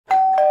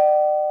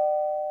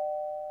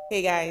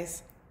Hey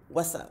guys,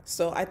 what's up?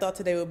 So I thought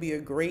today would be a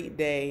great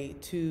day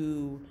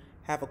to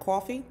have a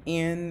coffee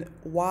and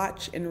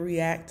watch and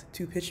react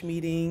to Pitch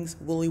Meeting's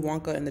Willy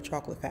Wonka and the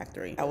Chocolate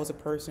Factory. I was a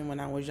person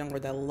when I was younger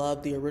that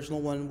loved the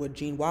original one with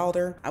Gene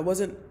Wilder. I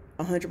wasn't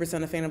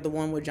 100% a fan of the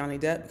one with Johnny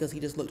Depp because he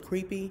just looked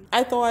creepy.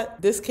 I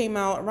thought this came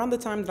out around the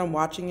time that I'm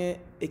watching it.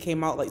 It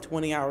came out like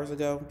 20 hours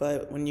ago,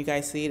 but when you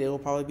guys see it, it will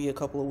probably be a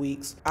couple of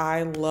weeks.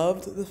 I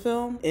loved the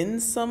film. In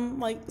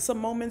some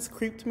moments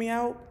creeped me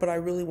out, but I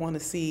really want to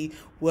see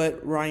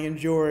what Ryan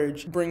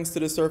George brings to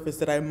the surface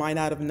that I might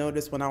not have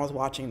noticed when I was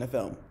watching the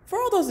film. For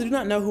all those who do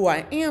not know who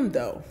I am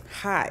though,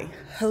 hi,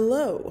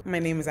 hello. My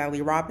name is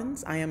Ali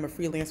Robbins. I am a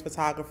freelance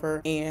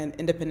photographer and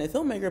independent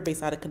filmmaker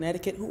based out of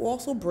Connecticut who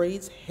also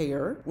braids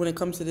hair. When it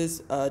comes to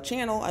this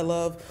channel, I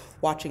love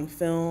watching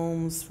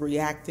films,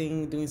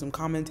 reacting, doing some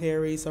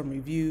commentary, some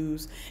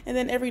reviews, and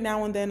then every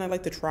now and then I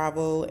like to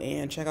travel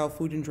and check out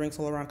food and drinks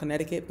all around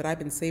Connecticut, but I've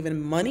been saving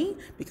money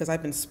because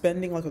I've been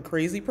spending like a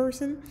crazy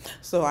person.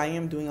 So I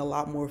am doing a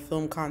lot more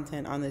film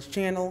content on this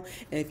channel,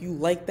 and if you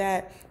like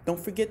that, don't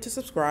forget to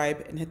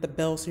subscribe and hit the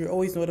bell so you're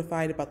always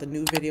notified about the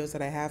new videos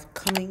that I have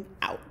coming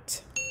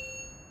out.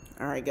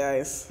 All right,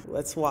 guys,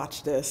 let's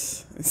watch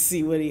this and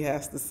see what he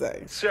has to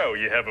say. So,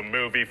 you have a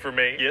movie for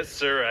me? Yes,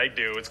 sir, I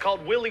do. It's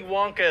called Willy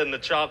Wonka and the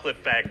Chocolate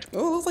Factory.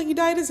 Oh, it looks like he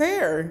dyed his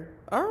hair.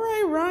 All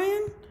right,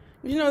 Ryan.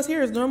 You know, his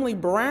hair is normally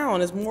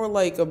brown. It's more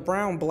like a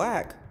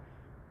brown-black.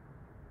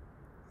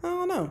 I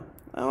don't know.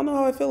 I don't know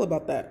how I feel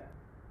about that.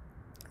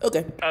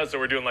 Okay. So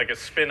we're doing like a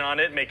spin on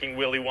it, making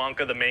Willy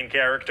Wonka the main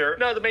character?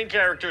 No, the main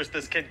character is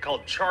this kid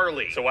called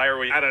Charlie. So why are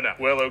we... I don't know.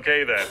 Well,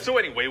 okay then. So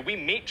anyway, we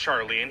meet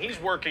Charlie, and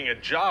he's working a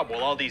job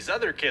while all these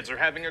other kids are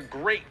having a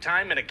great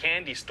time at a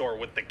candy store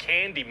with the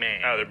Candy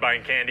Man. Oh, they're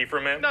buying candy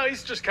from him? No,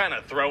 he's just kind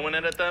of throwing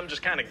it at them,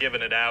 just kind of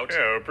giving it out.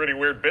 Yeah, a pretty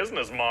weird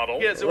business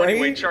model. Yeah, so right?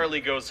 Anyway,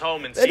 Charlie goes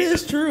home and sees... That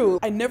is true.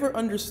 I never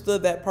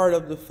understood that part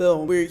of the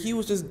film where he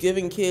was just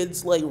giving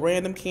kids like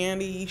random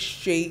candy,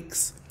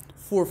 shakes,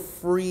 for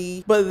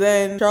free, but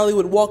then Charlie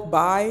would walk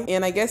by,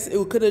 and I guess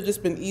it could have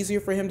just been easier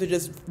for him to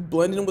just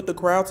blend in with the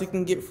crowd so he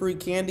can get free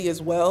candy as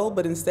well,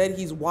 but instead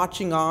he's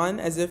watching on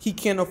as if he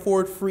can't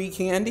afford free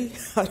candy.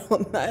 I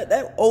don't know,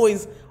 that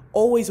always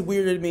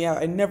weirded me out.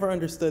 I never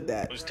understood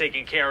that. Who's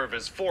taking care of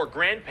his 4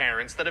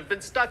 grandparents that have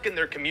been stuck in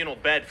their communal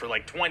bed for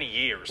like 20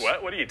 years.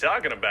 What are you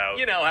talking about?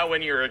 You know how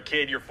when you're a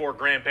kid, your 4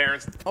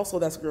 grandparents... Also,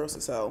 that's gross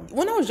as hell.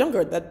 When I was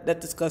younger,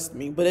 that disgusted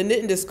me, but it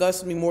didn't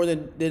disgust me more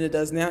than it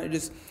does now. It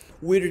just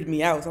weirded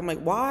me out. So I'm like,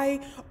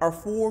 why are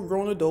 4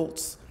 grown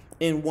adults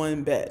in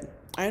one bed?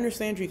 I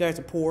understand you guys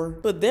are poor,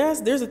 but there's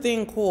a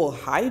thing called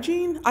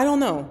hygiene. I don't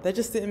know. That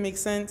just didn't make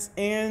sense.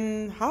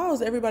 And how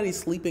is everybody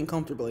sleeping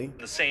comfortably? In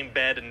the same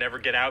bed and never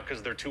get out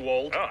because they're too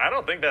old? Oh, I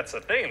don't think that's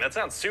a thing. That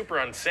sounds super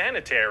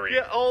unsanitary.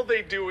 Yeah, all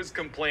they do is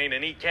complain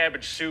and eat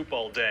cabbage soup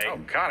all day. Oh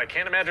God, I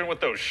can't imagine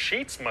what those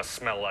sheets must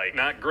smell like.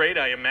 Not great,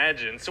 I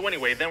imagine. So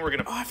anyway, then we're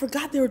gonna... Oh, I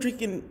forgot they were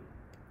drinking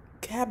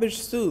cabbage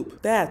soup.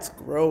 That's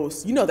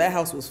gross. You know that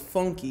house was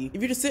funky.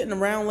 If you're just sitting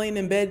around laying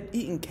in bed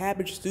eating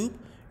cabbage soup,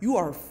 you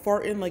are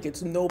farting like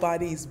it's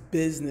nobody's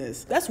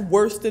business. That's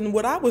worse than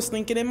what I was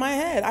thinking in my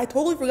head. I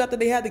totally forgot that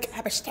they had the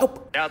cabbage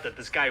soup. Out that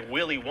this guy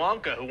Willy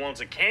Wonka, who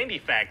owns a candy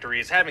factory,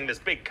 is having this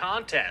big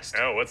contest.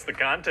 Oh, what's the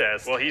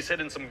contest? Well, he's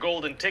hitting some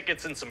golden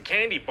tickets in some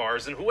candy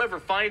bars, and whoever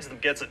finds them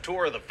gets a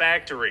tour of the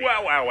factory.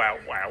 Wow, wow, wow,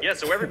 wow. Yeah,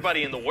 so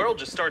everybody in the world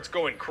just starts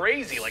going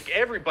crazy, like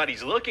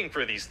everybody's looking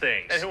for these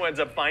things. And who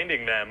ends up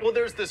finding them? Well,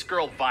 there's this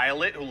girl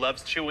Violet who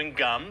loves chewing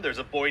gum. There's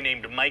a boy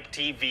named Mike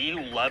TV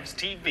who loves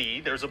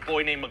TV. There's a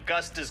boy named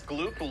Augustus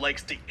Gloop who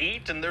likes to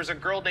eat, and there's a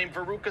girl named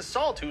Veruca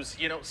Salt who's,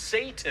 you know,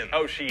 Satan.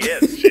 Oh, she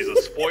is. She's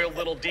a spoiled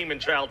little demon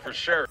child for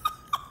sure.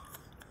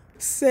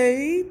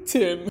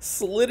 Satan.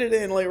 Slid it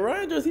in. Like,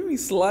 Ryan George, he be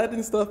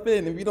sliding stuff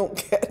in if you don't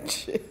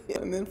catch it.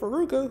 And then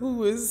Veruca,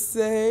 who is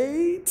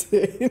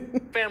Satan.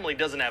 Family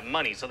doesn't have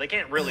money, so they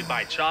can't really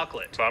buy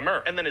chocolate.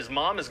 Bummer. And then his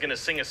mom is gonna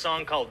sing a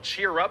song called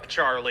Cheer Up,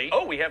 Charlie.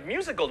 Oh, we have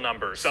musical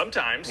numbers.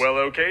 Sometimes. Well,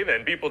 okay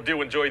then. People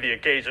do enjoy the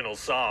occasional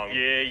song.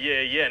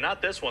 Yeah.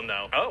 Not this one,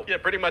 though. Oh, yeah,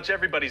 pretty much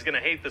everybody's gonna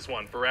hate this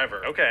one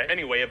forever. Okay.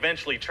 Anyway,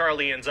 eventually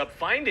Charlie ends up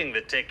finding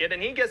the ticket,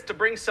 and he gets to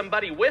bring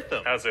somebody with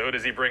him. Oh, so who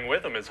does he bring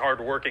with him? His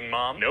hardworking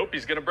mom? Nope.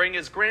 He's gonna bring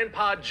his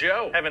Grandpa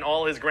Joe. Haven't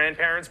all his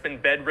grandparents been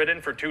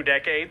bedridden for 2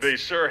 decades? They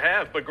sure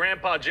have, but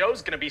Grandpa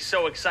Joe's gonna be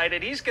so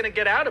excited he's gonna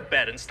get out of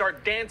bed and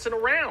start dancing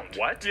around.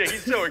 What? Yeah,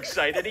 he's so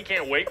excited he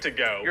can't wait to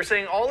go. You're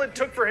saying all it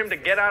took for him to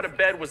get out of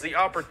bed was the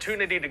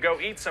opportunity to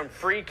go eat some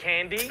free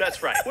candy?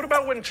 That's right. What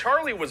about when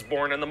Charlie was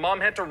born and the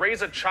mom had to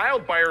raise a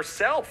child by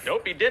herself?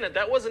 Nope, he didn't.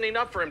 That wasn't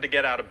enough for him to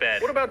get out of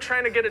bed. What about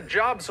trying to get a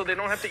job so they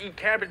don't have to eat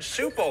cabbage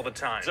soup all the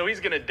time? So he's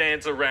gonna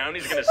dance around,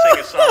 he's gonna sing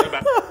a song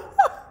about...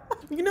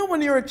 You know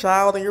when you're a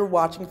child and you're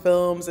watching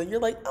films and you're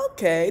like,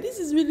 okay, this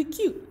is really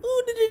cute.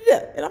 Ooh, da, da,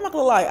 da. And I'm not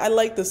gonna lie, I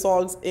like the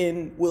songs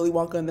in Willy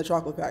Wonka and the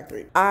Chocolate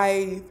Factory.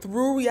 I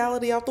threw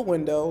reality out the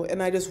window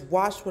and I just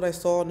watched what I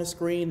saw on the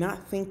screen,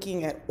 not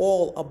thinking at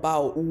all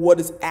about what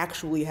is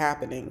actually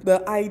happening.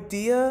 The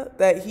idea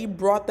that he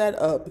brought that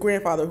up,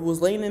 grandfather who was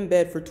laying in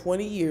bed for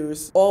 20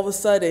 years, all of a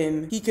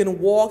sudden he can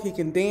walk, he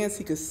can dance,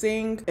 he can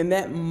sing, and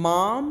that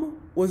mom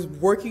was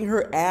working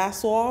her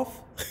ass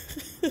off.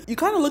 You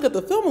kind of look at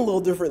the film a little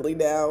differently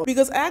now,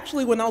 because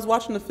actually when I was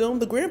watching the film,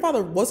 the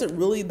grandfather wasn't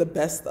really the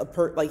best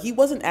like he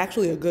wasn't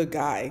actually a good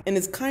guy. And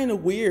it's kind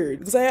of weird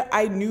because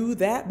I knew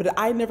that, but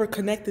I never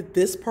connected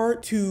this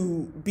part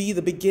to be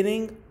the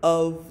beginning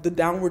of the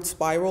downward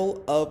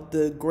spiral of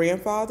the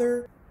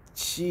grandfather.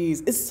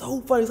 Jeez, it's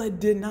so funny because I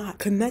did not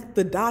connect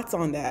the dots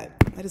on that.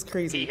 That is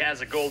crazy. He has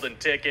a golden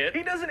ticket.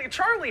 He doesn't.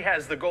 Charlie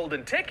has the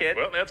golden ticket.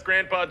 Well, that's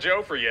Grandpa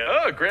Joe for you.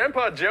 Oh,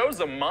 Grandpa Joe's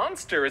a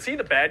monster. Is he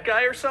the bad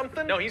guy or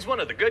something? No, he's one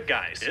of the good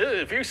guys.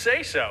 If you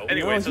say so.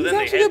 Anyway, No, so then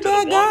they he's actually head to the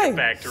a bad Wonka guy.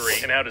 factory.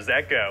 And how does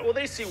that go? Well,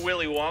 they see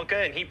Willy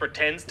Wonka and he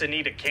pretends to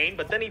need a cane,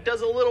 but then he does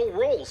a little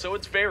roll, so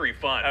it's very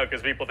fun. Oh,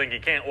 because people think he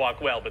can't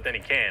walk well, but then he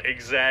can.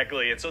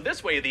 Exactly. And so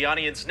this way, the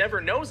audience never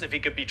knows if he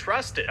could be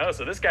trusted. Oh,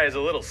 so this guy is a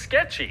little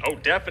sketchy. Oh,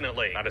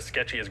 definitely. Not as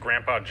sketchy as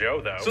Grandpa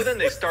Joe, though. So then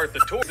they start the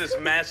tour. This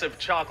massive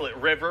chocolate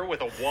river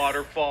with a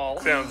waterfall.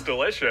 Sounds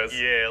delicious.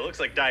 Yeah, it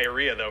looks like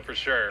diarrhea though for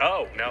sure.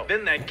 Oh, no.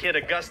 Then that kid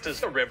Augustus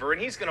the river and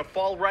he's gonna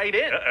fall right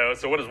in. Uh-oh,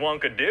 so what does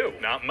Wonka do?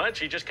 Not much,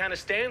 he just kind of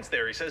stands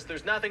there. He says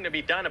there's nothing to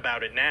be done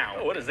about it now.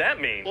 Oh, what does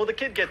that mean? Well, the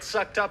kid gets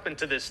sucked up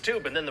into this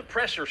tube and then the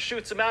pressure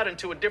shoots him out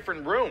into a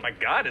different room. My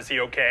God, is he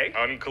okay?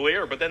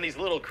 Unclear, but then these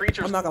little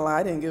creatures... I'm not gonna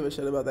lie, I didn't give a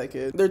shit about that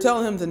kid. They're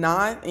telling him to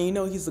not, and you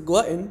know he's a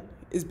glutton.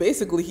 Is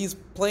basically he's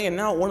playing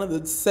out one of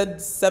the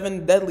said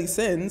 7 deadly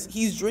sins.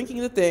 He's drinking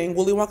the thing.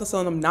 Willy Wonka's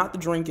telling him not to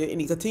drink it,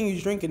 and he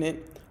continues drinking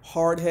it.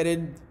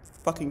 Hard-headed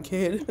fucking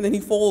kid. And then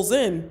he falls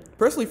in.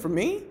 Personally, for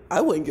me,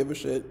 I wouldn't give a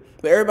shit.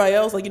 But everybody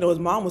else, like, you know, his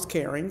mom was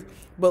caring.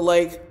 But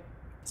like,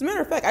 as a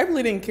matter of fact, I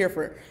really didn't care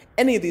for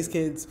any of these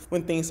kids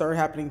when things started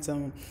happening to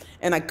them.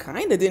 And I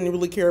kind of didn't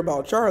really care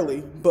about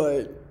Charlie,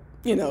 but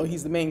you know,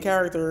 he's the main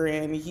character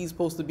and he's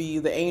supposed to be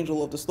the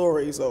angel of the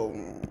story, so...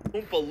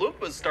 Oompa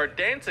Loompas start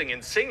dancing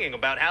and singing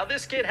about how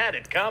this kid had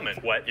it coming.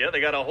 What? Yeah, they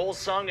got a whole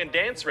song and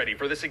dance ready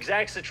for this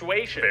exact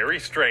situation.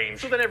 Very strange.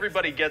 So then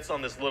everybody gets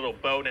on this little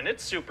boat and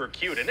it's super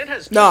cute and it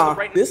has just the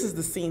right... This is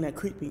the scene that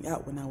creeped me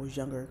out when I was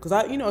younger.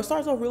 Because, you know, it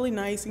starts off really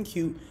nice and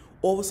cute.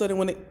 All of a sudden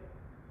when it...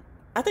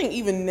 I think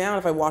even now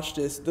if I watch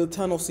this, the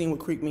tunnel scene would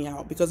creep me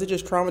out because it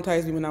just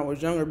traumatized me when I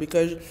was younger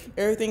because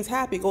everything's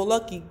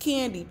happy-go-lucky,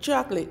 candy,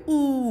 chocolate,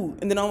 ooh.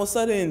 And then all of a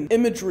sudden,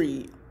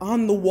 imagery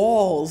on the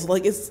walls.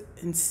 Like, it's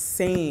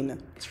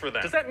insane. For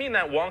them. Does that mean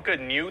that Wonka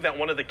knew that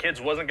one of the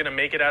kids wasn't going to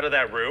make it out of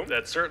that room?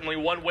 That's certainly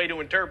one way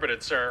to interpret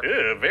it, sir.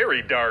 Ew,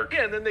 very dark.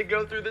 Yeah, and then they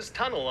go through this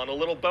tunnel on a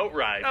little boat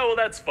ride. Oh, well,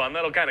 that's fun.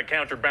 That'll kind of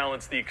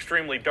counterbalance the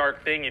extremely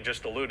dark thing you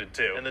just alluded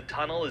to. And the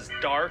tunnel is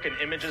dark and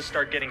images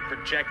start getting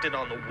projected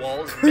on the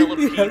walls.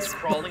 Millipedes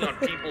crawling on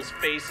people's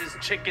faces.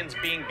 Chickens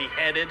being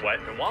beheaded. What?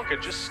 And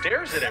Wonka just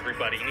stares at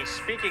everybody and he's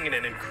speaking in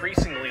an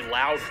increasingly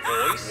loud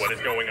voice. What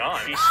is going on?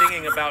 He's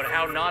singing about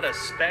how not a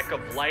speck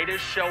of light is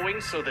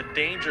showing, so the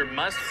danger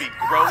must be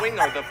growing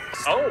or the...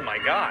 Oh my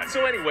God.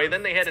 So anyway,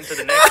 then they head into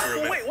the next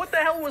room. Wait, what the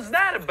hell was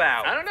that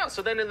about? I don't know.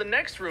 So then in the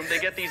next room, they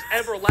get these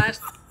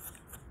everlasting...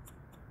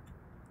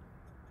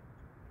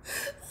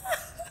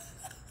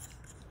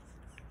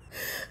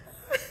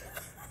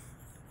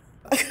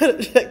 I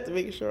gotta check to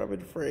make sure I'm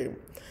in frame.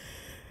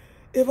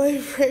 If I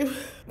frame...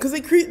 Because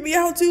it creeped me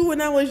out too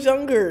when I was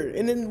younger,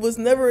 and it was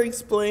never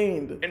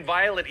explained. And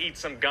Violet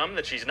eats some gum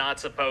that she's not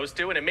supposed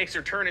to, and it makes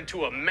her turn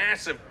into a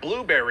massive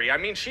blueberry. I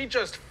mean, she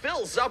just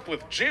fills up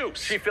with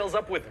juice. She fills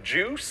up with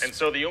juice? And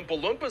so the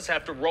Oompa Loompas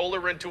have to roll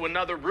her into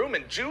another room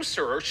and juice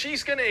her, or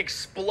she's gonna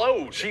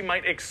explode. She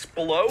might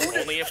explode?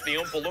 Only if the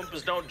Oompa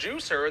Loompas don't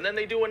juice her, and then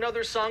they do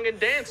another song and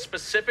dance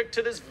specific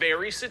to this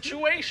very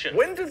situation.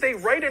 When did they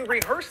write and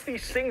rehearse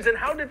these things, and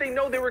how did they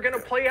know they were gonna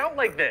play out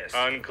like this?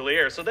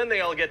 Unclear. So then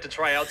they all get to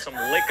try out some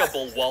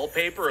lickable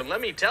wallpaper, and let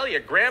me tell you,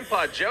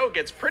 Grandpa Joe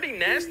gets pretty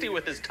nasty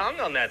with his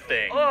tongue on that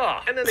thing.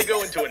 Ugh. And then they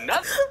go into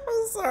another...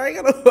 I'm sorry,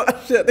 I gotta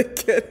watch that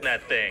again.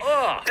 That thing.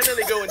 Ugh. And then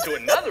they go into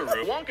another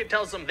room. Wonka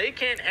tells them they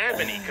can't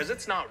have any because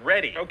it's not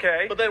ready.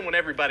 Okay. But then when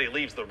everybody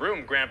leaves the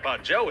room, Grandpa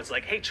Joe is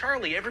like, hey,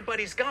 Charlie,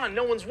 everybody's gone.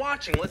 No one's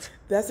watching. Let's...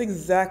 That's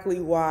exactly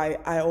why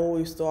I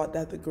always thought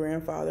that the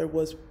grandfather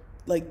was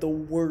like the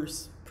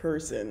worst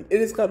person.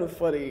 It is kind of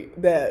funny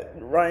that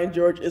Ryan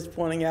George is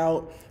pointing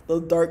out the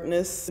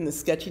darkness and the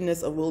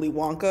sketchiness of Willy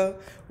Wonka,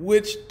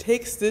 which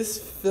takes this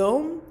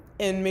film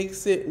and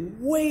makes it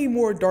way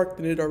more dark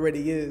than it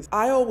already is.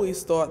 I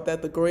always thought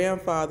that the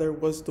grandfather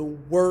was the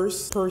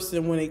worst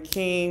person when it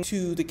came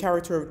to the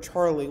character of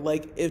Charlie.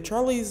 Like, if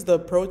Charlie's the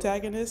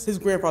protagonist, his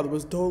grandfather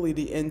was totally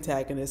the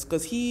antagonist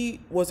because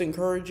he was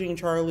encouraging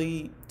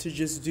Charlie to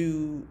just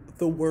do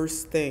the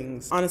worst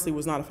things. Honestly,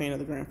 was not a fan of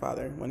the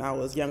grandfather when I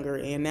was younger,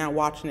 and now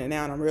watching it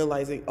now and I'm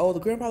realizing, oh, the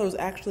grandfather was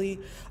actually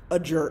a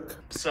jerk.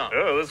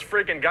 Oh, this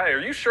freaking guy, are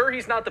you sure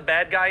he's not the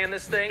bad guy in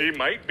this thing? He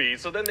might be.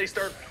 So then they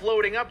start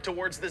floating up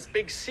towards this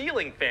big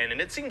ceiling fan,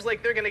 and it seems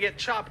like they're gonna get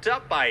chopped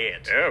up by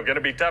it. Oh, gonna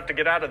be tough to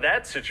get out of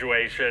that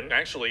situation.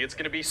 Actually, it's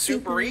gonna be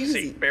super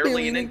easy.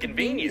 Barely an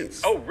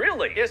inconvenience. Oh,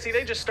 really? Yeah, see,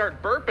 they just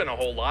start burping a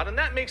whole lot, and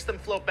that makes them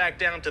float back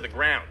down to the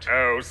ground.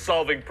 Oh,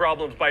 solving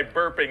problems by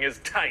burping is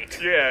tight.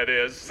 Yeah, it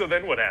is. So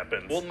then what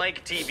happens? Well,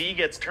 Mike TV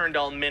gets turned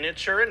all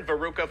miniature, and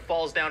Veruca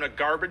falls down a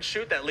garbage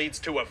chute that leads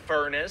to a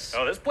furnace.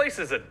 Oh, this place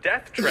is a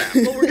death trap.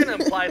 Well, we're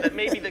gonna imply that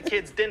maybe the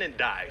kids didn't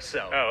die,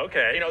 so. Oh,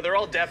 okay. You know, they're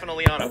all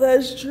definitely on a...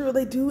 That's true,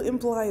 they do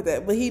imply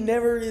that, but he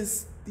never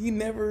is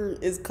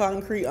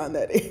concrete on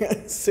that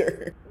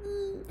answer.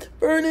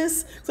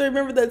 Furnace. So I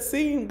remember that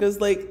scene because,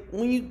 like,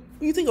 when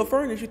you think of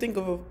furnace, you think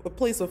of a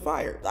place of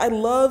fire. I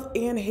love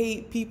and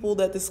hate people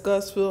that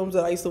discuss films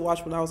that I used to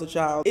watch when I was a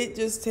child. It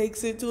just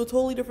takes it to a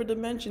totally different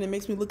dimension. It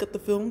makes me look at the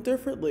film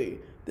differently.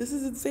 This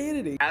is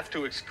insanity. Path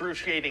to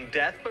excruciating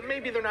death, but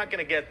maybe they're not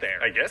gonna get there.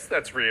 I guess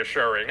that's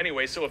reassuring.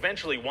 Anyway, so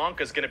eventually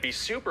Wonka's gonna be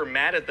super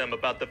mad at them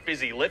about the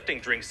fizzy lifting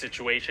drink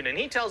situation, and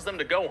he tells them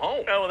to go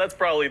home. Oh, that's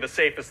probably the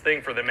safest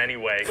thing for them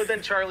anyway. But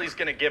then Charlie's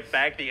gonna give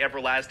back the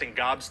everlasting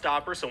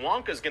gobstopper, so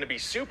Wonka's gonna be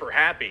super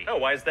happy. Oh,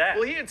 why is that?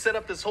 Well, he had set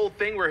up this whole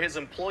thing where his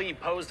employee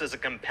posed as a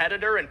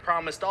competitor and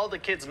promised all the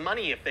kids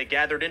money if they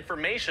gathered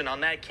information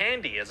on that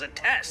candy as a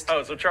test.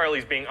 Oh, so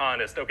Charlie's being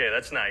honest. Okay,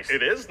 that's nice.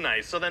 It is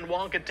nice. So then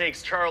Wonka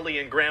takes Charlie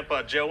and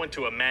Grandpa Joe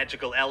into a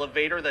magical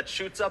elevator that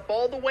shoots up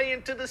all the way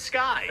into the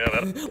sky.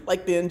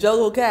 Like the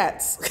Angelical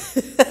Cats.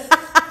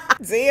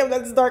 Damn,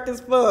 that's dark as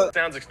fuck.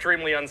 Sounds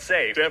extremely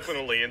unsafe.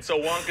 Definitely. And so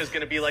Wonka's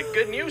gonna be like,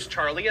 good news,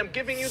 Charlie. I'm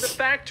giving you the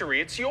factory.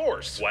 It's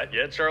yours. What?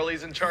 Yeah,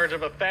 Charlie's in charge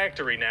of a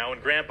factory now,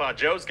 and Grandpa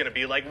Joe's gonna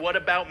be like, what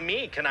about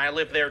me? Can I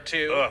live there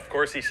too? Of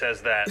course he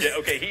says that. Yeah,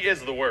 okay, he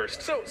is the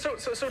worst. So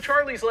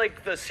Charlie's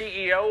like the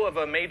CEO of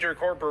a major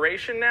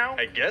corporation now?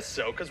 I guess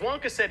so, because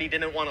Wonka said he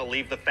didn't want to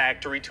leave the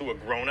factory to a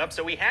grown-up,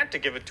 so he had to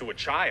give it to a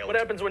child. What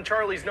happens when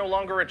Charlie's no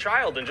longer a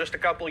child in just a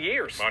couple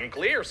years?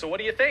 Unclear. So what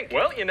do you think?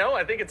 Well, you know,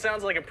 I think it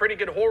sounds like a pretty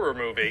good horror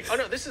movie. Oh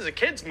no, this is a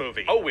kid's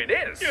movie. Oh, it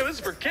is? Yeah, this is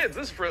for kids.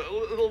 This is for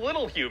the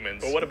little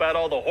humans. But what about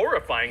all the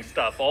horrifying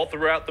stuff all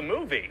throughout the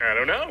movie? I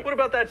don't know. What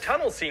about that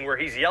tunnel scene where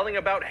he's yelling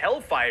about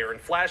hellfire and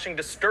flashing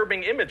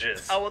disturbing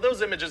images? Oh, well,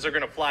 those images are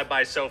gonna fly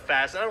by so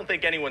fast, I don't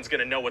think anyone's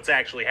gonna know what's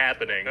actually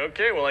happening.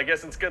 Okay, well, I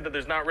guess it's good that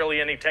there's not really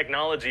any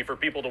technology for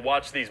people to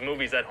watch these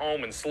movies at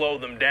home and slow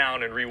them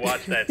down and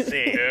rewatch that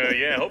scene.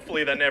 Yeah,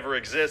 hopefully that never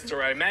exists,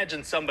 or I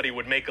imagine somebody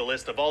would make a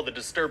list of all the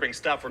disturbing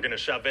stuff we're gonna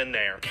shove in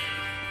there.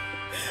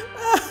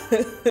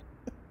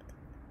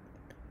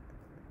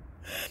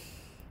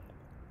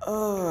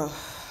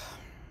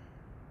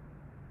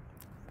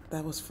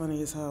 That was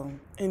funny as hell.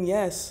 And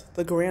yes,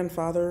 the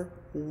grandfather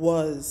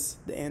was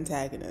the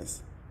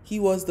antagonist. He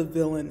was the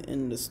villain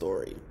in the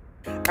story.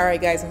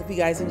 Alright guys, I hope you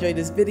guys enjoyed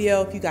this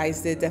video. If you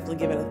guys did, definitely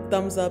give it a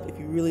thumbs up. If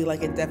you really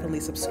like it, definitely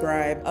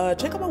subscribe.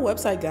 Check out my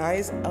website,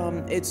 guys.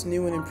 It's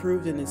new and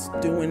improved, and it's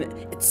doing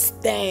its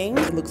thing.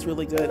 It looks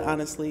really good,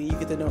 honestly. You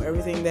get to know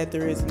everything that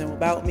there is to know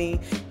about me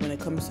when it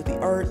comes to the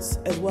arts,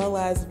 as well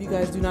as, if you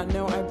guys do not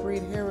know, I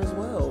braid hair as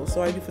well.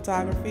 So I do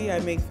photography,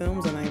 I make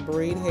films, and I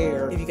braid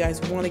hair. If you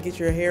guys want to get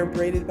your hair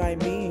braided by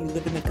me and you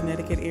live in the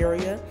Connecticut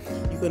area,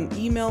 you can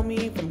email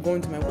me from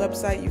going to my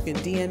website. You can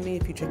DM me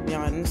if you check me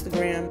out on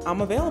Instagram.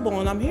 I'm available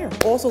and I'm here.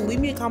 Also,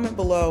 leave me a comment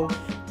below.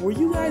 Were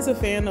you guys a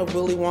fan of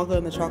Willy Wonka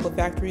and the Chocolate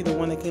Factory, the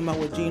one that came out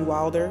with Gene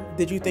Wilder?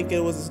 Did you think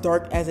it was as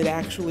dark as it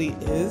actually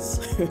is?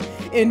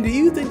 And do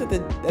you think that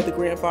the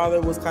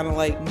grandfather was kind of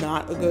like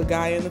not a good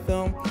guy in the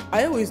film?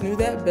 I always knew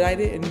that, but I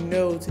didn't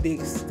know to the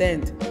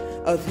extent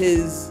of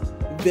his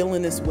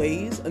villainous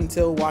ways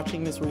until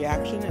watching this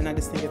reaction, and I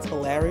just think it's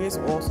hilarious.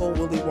 Also,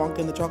 Willy Wonka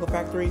and the Chocolate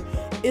Factory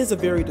is a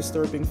very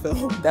disturbing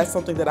film. That's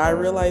something that I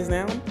realize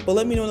now. But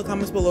let me know in the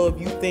comments below if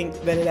you think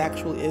that it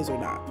actually is or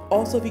not.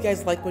 Also, if you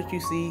guys like what you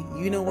see,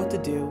 you know what to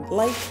do.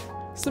 Like,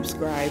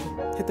 subscribe,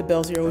 hit the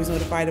bell so you're always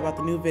notified about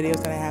the new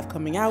videos that I have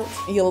coming out.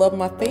 And you love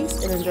my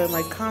face and enjoy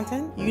my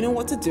content, you know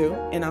what to do,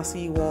 and I'll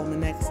see you all in the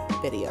next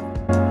video.